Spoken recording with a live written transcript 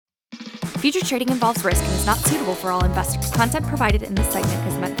Future trading involves risk and is not suitable for all investors. Content provided in this segment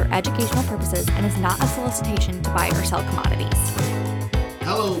is meant for educational purposes and is not a solicitation to buy or sell commodities.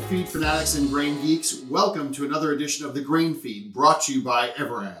 Hello, feed fanatics and grain geeks. Welcome to another edition of the Grain Feed, brought to you by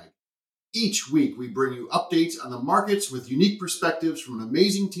Everag. Each week, we bring you updates on the markets with unique perspectives from an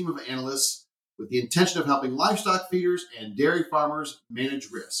amazing team of analysts with the intention of helping livestock feeders and dairy farmers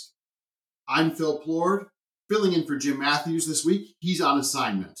manage risk. I'm Phil Plord, filling in for Jim Matthews this week. He's on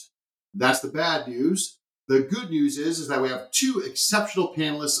assignment. That's the bad news. The good news is that we have two exceptional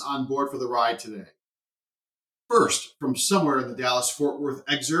panelists on board for the ride today. First, from somewhere in the Dallas-Fort Worth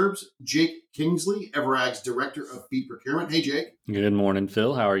exurbs, Jake Kingsley, Everag's Director of Feed Procurement. Hey, Jake. Good morning,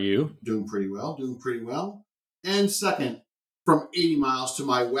 Phil. How are you? Doing pretty well. And second, from 80 miles to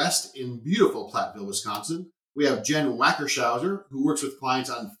my west in beautiful Platteville, Wisconsin, we have Jen Wackershauser, who works with clients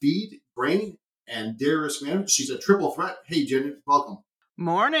on feed, grain, and dairy risk management. She's a triple threat. Hey, Jen, welcome.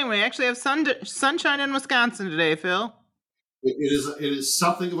 Morning. We actually have sunshine in Wisconsin today, Phil. It is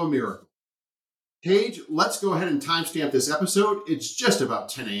something of a miracle. Paige, let's go ahead and timestamp this episode. It's just about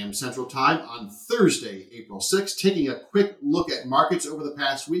 10 a.m. Central Time on Thursday, April 6th. Taking a quick look at markets over the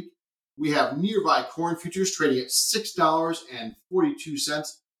past week, we have nearby corn futures trading at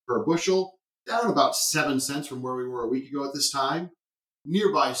 $6.42 per bushel, down about 7 cents from where we were a week ago at this time.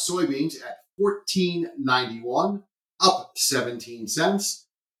 Nearby soybeans at $14.91, up 17 cents.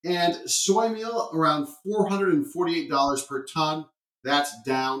 And soy meal around $448 per ton. That's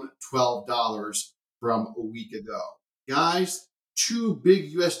down $12 from a week ago. Guys, two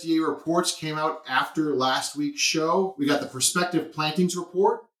big USDA reports came out after last week's show. We got the prospective plantings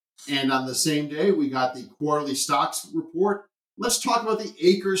report, and on the same day, we got the quarterly stocks report. Let's talk about the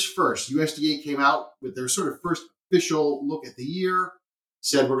acres first. USDA came out with their sort of first official look at the year,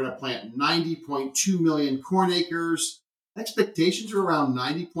 said we're going to plant 90.2 million corn acres. Expectations are around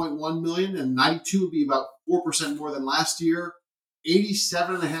 90.1 million, and 92 would be about 4% more than last year.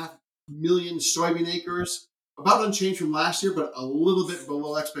 87.5 million soybean acres, about unchanged from last year, but a little bit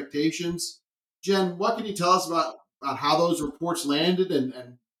below expectations. Jen, what can you tell us about how those reports landed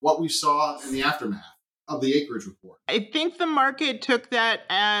and what we saw in the aftermath of the acreage report? I think the market took that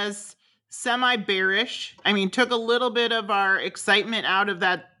as semi-bearish. Took a little bit of our excitement out of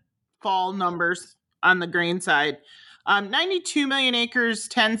that fall numbers on the grain side. 92 million acres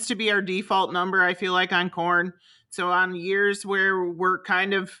tends to be our default number, I feel like, on corn. So on years where we're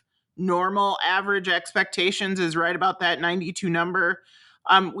kind of normal average expectations is right about that 92 number.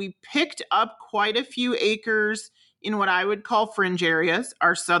 We picked up quite a few acres in what I would call fringe areas,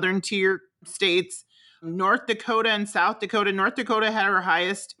 our southern tier states, North Dakota and South Dakota. North Dakota had our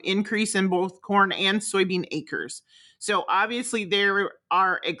highest increase in both corn and soybean acres. So obviously they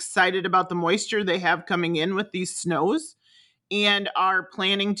are excited about the moisture they have coming in with these snows and are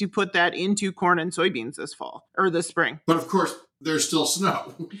planning to put that into corn and soybeans this fall or this spring. But of course, there's still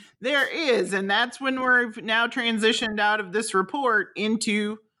snow. There is, and that's when we've now transitioned out of this report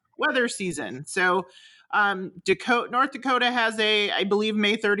into weather season. So North Dakota has I believe,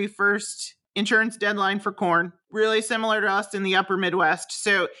 May 31st insurance deadline for corn, really similar to us in the upper Midwest.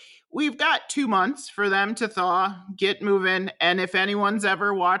 So we've got 2 months for them to thaw, get moving. And if anyone's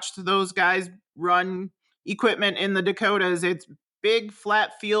ever watched those guys run equipment in the Dakotas, it's big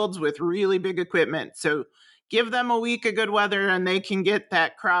flat fields with really big equipment. So give them a week of good weather and they can get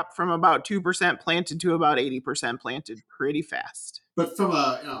that crop from about 2% planted to about 80% planted pretty fast. But from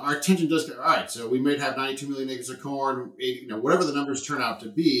our attention does get, all right, so we might have 92 million acres of corn, whatever the numbers turn out to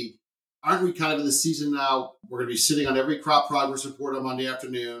be. Aren't we kind of in the season now? We're going to be sitting on every crop progress report on Monday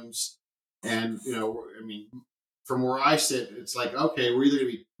afternoons. And, from where I sit, it's like, okay, we're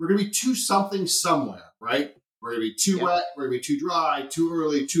going to be too something somewhere, right? We're going to be too wet, we're going to be too dry, too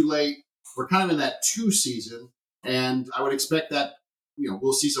early, too late. We're kind of in that two season, and I would expect that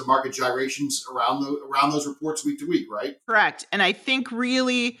we'll see some market gyrations around those reports week to week, right? Correct. And I think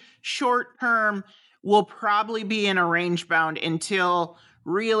really short term will probably be in a range bound until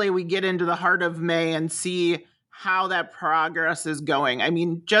really we get into the heart of May and see how that progress is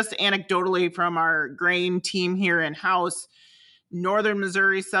going. Just anecdotally from our grain team here in-house, Northern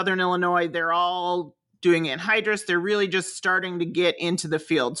Missouri, Southern Illinois, they're all doing anhydrous. They're really just starting to get into the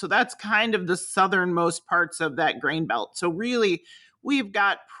field. So that's kind of the southernmost parts of that grain belt. So really, we've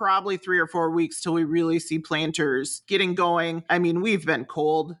got probably 3 or 4 weeks till we really see planters getting going. We've been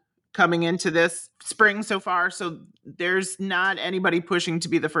cold coming into this spring so far, so there's not anybody pushing to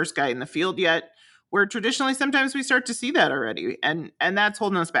be the first guy in the field yet, where traditionally sometimes we start to see that already, and that's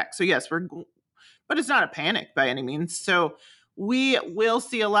holding us back. So yes, but it's not a panic by any means. So we will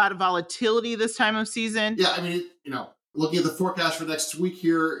see a lot of volatility this time of season. Yeah, Looking at the forecast for next week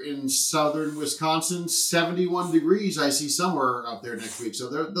here in southern Wisconsin, 71 degrees I see somewhere out there next week. So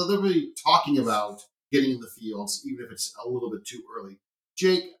they'll be talking about getting in the fields, even if it's a little bit too early.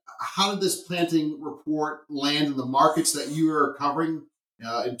 Jake, how did this planting report land in the markets that you are covering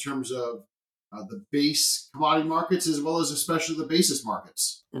in terms of the base commodity markets as well as especially the basis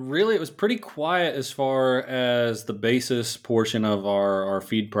markets? Really, it was pretty quiet as far as the basis portion of our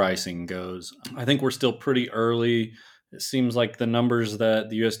feed pricing goes. I think we're still pretty early. It seems like the numbers that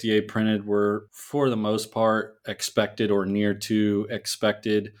the USDA printed were, for the most part, expected or near to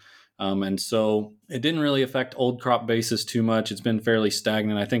expected. And so it didn't really affect old crop basis too much. It's been fairly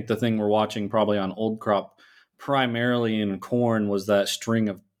stagnant. I think the thing we're watching probably on old crop, primarily in corn, was that string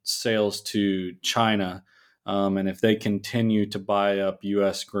of sales to China. And if they continue to buy up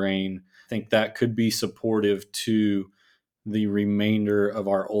U.S. grain, I think that could be supportive to the remainder of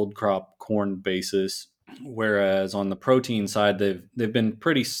our old crop corn basis. Whereas on the protein side, they've been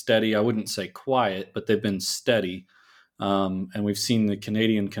pretty steady. I wouldn't say quiet, but they've been steady. And we've seen the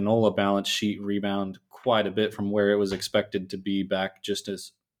Canadian canola balance sheet rebound quite a bit from where it was expected to be back just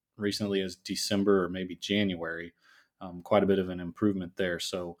as recently as December or maybe January. Quite a bit of an improvement there.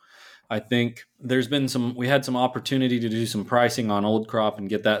 So I think we had some opportunity to do some pricing on old crop and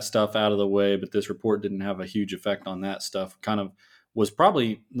get that stuff out of the way, but this report didn't have a huge effect on that stuff. Kind of was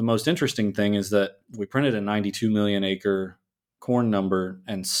probably the most interesting thing is that we printed a 92 million acre corn number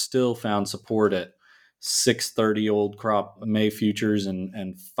and still found support at 630 old crop May futures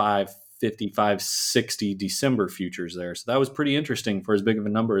and 550, 560 December futures there. So that was pretty interesting for as big of a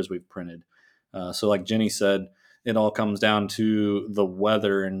number as we've printed. So like Jenny said, it all comes down to the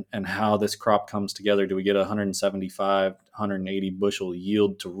weather and how this crop comes together. Do we get 175, 180 bushel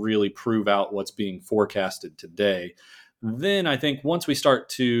yield to really prove out what's being forecasted today? Then I think once we start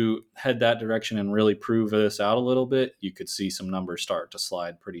to head that direction and really prove this out a little bit, you could see some numbers start to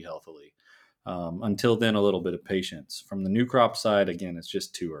slide pretty healthily. Until then, a little bit of patience. From the new crop side, again, it's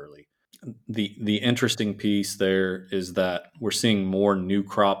just too early. The interesting piece there is that we're seeing more new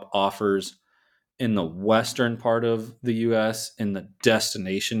crop offers in the western part of the U.S. in the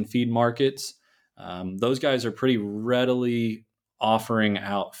destination feed markets. Those guys are pretty readily offering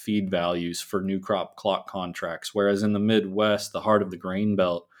out feed values for new crop clock contracts, whereas in the Midwest, the heart of the grain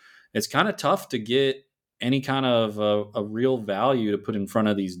belt, it's kind of tough to get any kind of a real value to put in front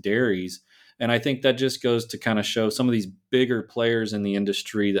of these dairies. And I think that just goes to kind of show some of these bigger players in the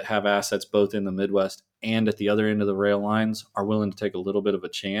industry that have assets both in the Midwest and at the other end of the rail lines are willing to take a little bit of a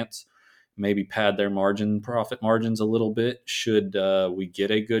chance, maybe pad their profit margins a little bit should we get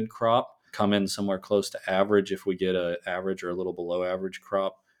a good crop, come in somewhere close to average if we get an average or a little below average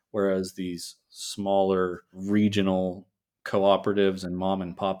crop, whereas these smaller regional cooperatives and mom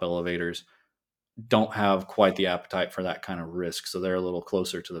and pop elevators don't have quite the appetite for that kind of risk. So they're a little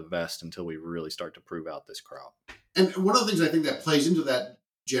closer to the vest until we really start to prove out this crop. And one of the things I think that plays into that,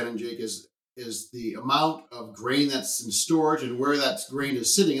 Jen and Jake, is the amount of grain that's in storage and where that grain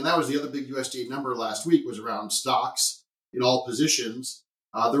is sitting. And that was the other big USDA number last week, was around stocks in all positions.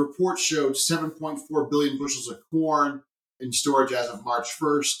 The report showed 7.4 billion bushels of corn in storage as of March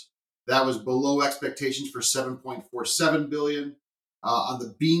 1st. That was below expectations for 7.47 billion. On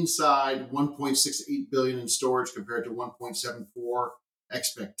the bean side, 1.68 billion in storage compared to 1.74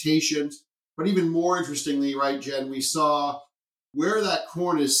 expectations. But even more interestingly, right, Jen, we saw where that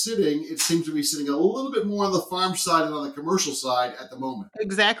corn is sitting, it seems to be sitting a little bit more on the farm side than on the commercial side at the moment.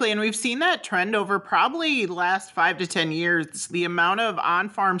 Exactly. And we've seen that trend over probably the last 5 to 10 years. The amount of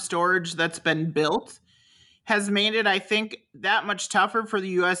on-farm storage that's been built has made it, I think, that much tougher for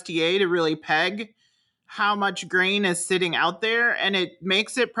the USDA to really peg how much grain is sitting out there. And it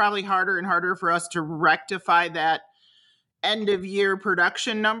makes it probably harder and harder for us to rectify that end of year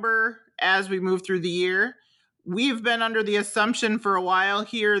production number as we move through the year. We've been under the assumption for a while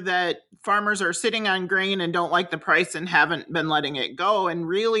here that farmers are sitting on grain and don't like the price and haven't been letting it go. And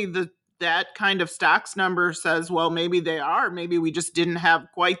really that kind of stocks number says, well, maybe they are. Maybe we just didn't have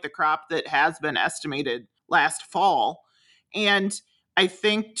quite the crop that has been estimated last fall. And I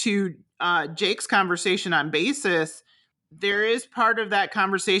think to Jake's conversation on basis, there is part of that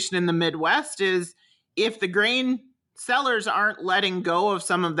conversation in the Midwest is if the grain sellers aren't letting go of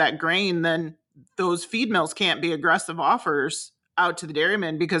some of that grain, then those feed mills can't be aggressive offers out to the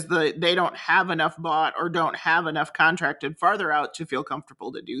dairymen because they don't have enough bought or don't have enough contracted farther out to feel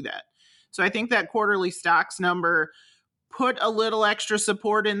comfortable to do that. So I think that quarterly stocks number put a little extra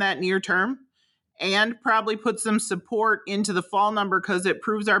support in that near term and probably put some support into the fall number because it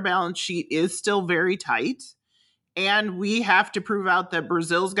proves our balance sheet is still very tight. And we have to prove out that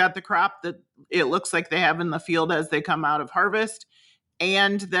Brazil's got the crop that it looks like they have in the field as they come out of harvest,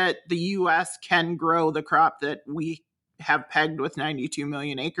 and that the U.S. can grow the crop that we have pegged with 92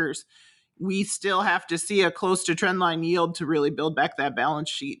 million acres. We still have to see a close to trendline yield to really build back that balance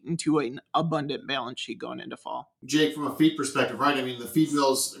sheet into an abundant balance sheet going into fall. Jake, from a feed perspective, right? I mean, the feed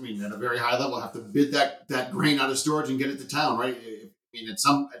mills, at a very high level, have to bid that grain out of storage and get it to town, right? I mean, at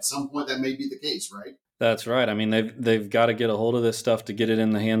some point that may be the case, right? That's right. I mean, they've got to get a hold of this stuff to get it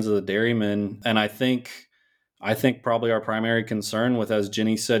in the hands of the dairymen. And I think probably our primary concern with, as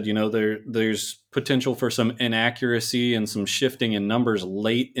Jenny said, there's potential for some inaccuracy and some shifting in numbers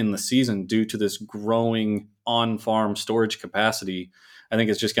late in the season due to this growing on-farm storage capacity. I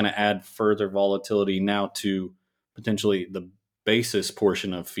think it's just going to add further volatility now to potentially the basis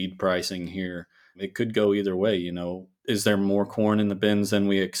portion of feed pricing here. It could go either way. Is there more corn in the bins than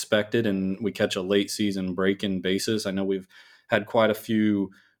we expected and we catch a late season break in basis? I know we've had quite a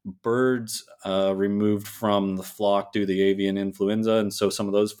few birds removed from the flock due to the avian influenza. And so some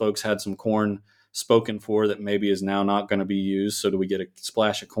of those folks had some corn spoken for that maybe is now not going to be used. So do we get a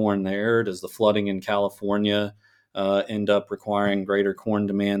splash of corn there? Does the flooding in California end up requiring greater corn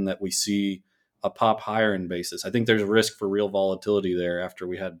demand that we see a pop higher in basis? I think there's a risk for real volatility there after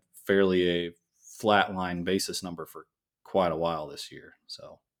we had fairly a flatline basis number for quite a while this year.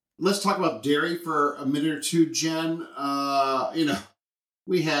 So let's talk about dairy for a minute or two, Jen.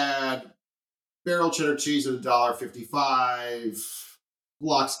 We had barrel cheddar cheese at $1.55.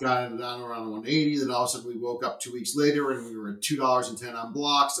 Blocks got it down around $1.80. Then all of a sudden we woke up 2 weeks later and we were at $2.10 on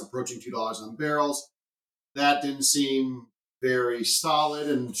blocks, approaching $2 on barrels. That didn't seem very solid.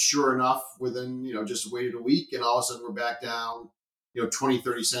 And sure enough, within, just waited a week and all of a sudden we're back down, 20,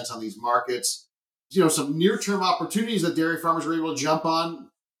 30 cents on these markets. Some near-term opportunities that dairy farmers were able to jump on.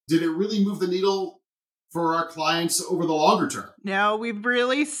 Did it really move the needle for our clients over the longer term? No, we've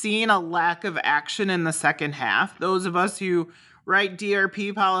really seen a lack of action in the second half. Those of us who write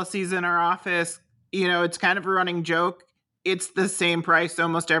DRP policies in our office, it's kind of a running joke. It's the same price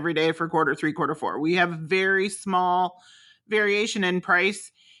almost every day for quarter 3, quarter 4. We have very small variation in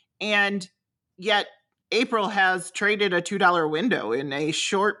price, and yet April has traded a $2 window in a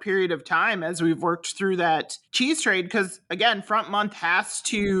short period of time as we've worked through that cheese trade. Because again, front month has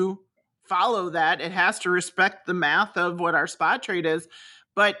to follow that. It has to respect the math of what our spot trade is.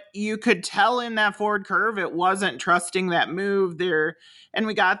 But you could tell in that forward curve, it wasn't trusting that move there. And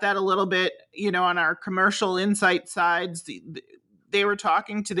we got that a little bit, on our commercial insight sides. They were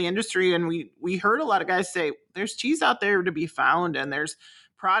talking to the industry and we heard a lot of guys say there's cheese out there to be found and there's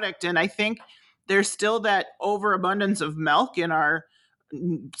product. And I think there's still that overabundance of milk in our,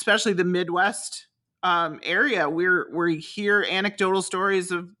 especially the Midwest area. We hear anecdotal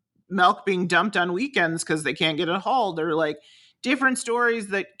stories of milk being dumped on weekends because they can't get it hauled, or like different stories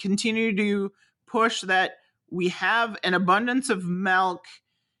that continue to push that we have an abundance of milk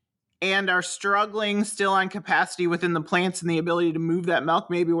and are struggling still on capacity within the plants and the ability to move that milk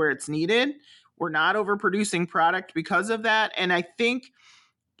maybe where it's needed. We're not overproducing product because of that. And I think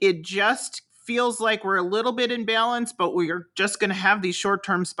it just feels like we're a little bit in balance, but we're just going to have these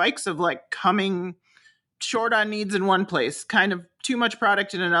short-term spikes of like coming short on needs in one place, kind of too much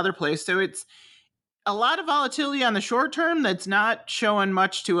product in another place. So it's a lot of volatility on the short term that's not showing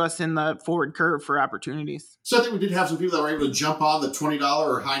much to us in the forward curve for opportunities. So I think we did have some people that were able to jump on the $20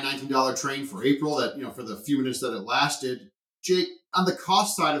 or high $19 train for April that, for the few minutes that it lasted. Jake, on the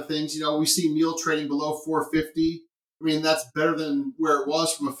cost side of things, we see meal trading below $4.50. That's better than where it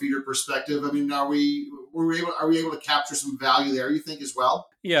was from a feeder perspective. Are we able to capture some value there, you think, as well?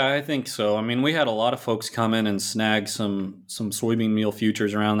 Yeah, I think so. We had a lot of folks come in and snag some soybean meal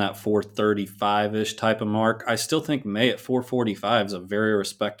futures around that 435-ish type of mark. I still think May at 445 is a very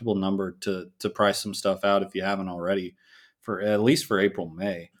respectable number to price some stuff out if you haven't already, for at least for April,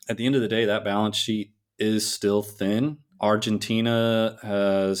 May. At the end of the day, that balance sheet is still thin. Argentina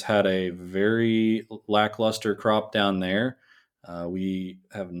has had a very lackluster crop down there. We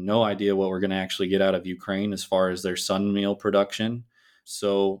have no idea what we're going to actually get out of Ukraine as far as their sun meal production.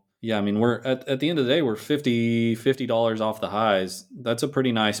 So, yeah, we're at the end of the day, we're $50 off the highs. That's a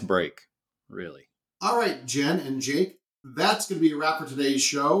pretty nice break, really. All right, Jen and Jake, that's going to be a wrap for today's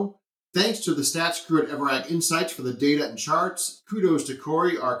show. Thanks to the stats crew at EverAg Insights for the data and charts. Kudos to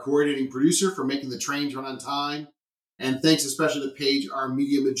Corey, our coordinating producer, for making the trains run on time. And thanks especially to Paige, our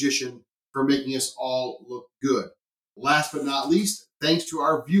media magician, for making us all look good. Last but not least, thanks to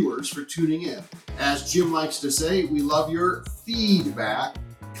our viewers for tuning in. As Jim likes to say, we love your feedback.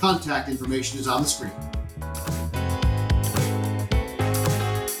 Contact information is on the screen.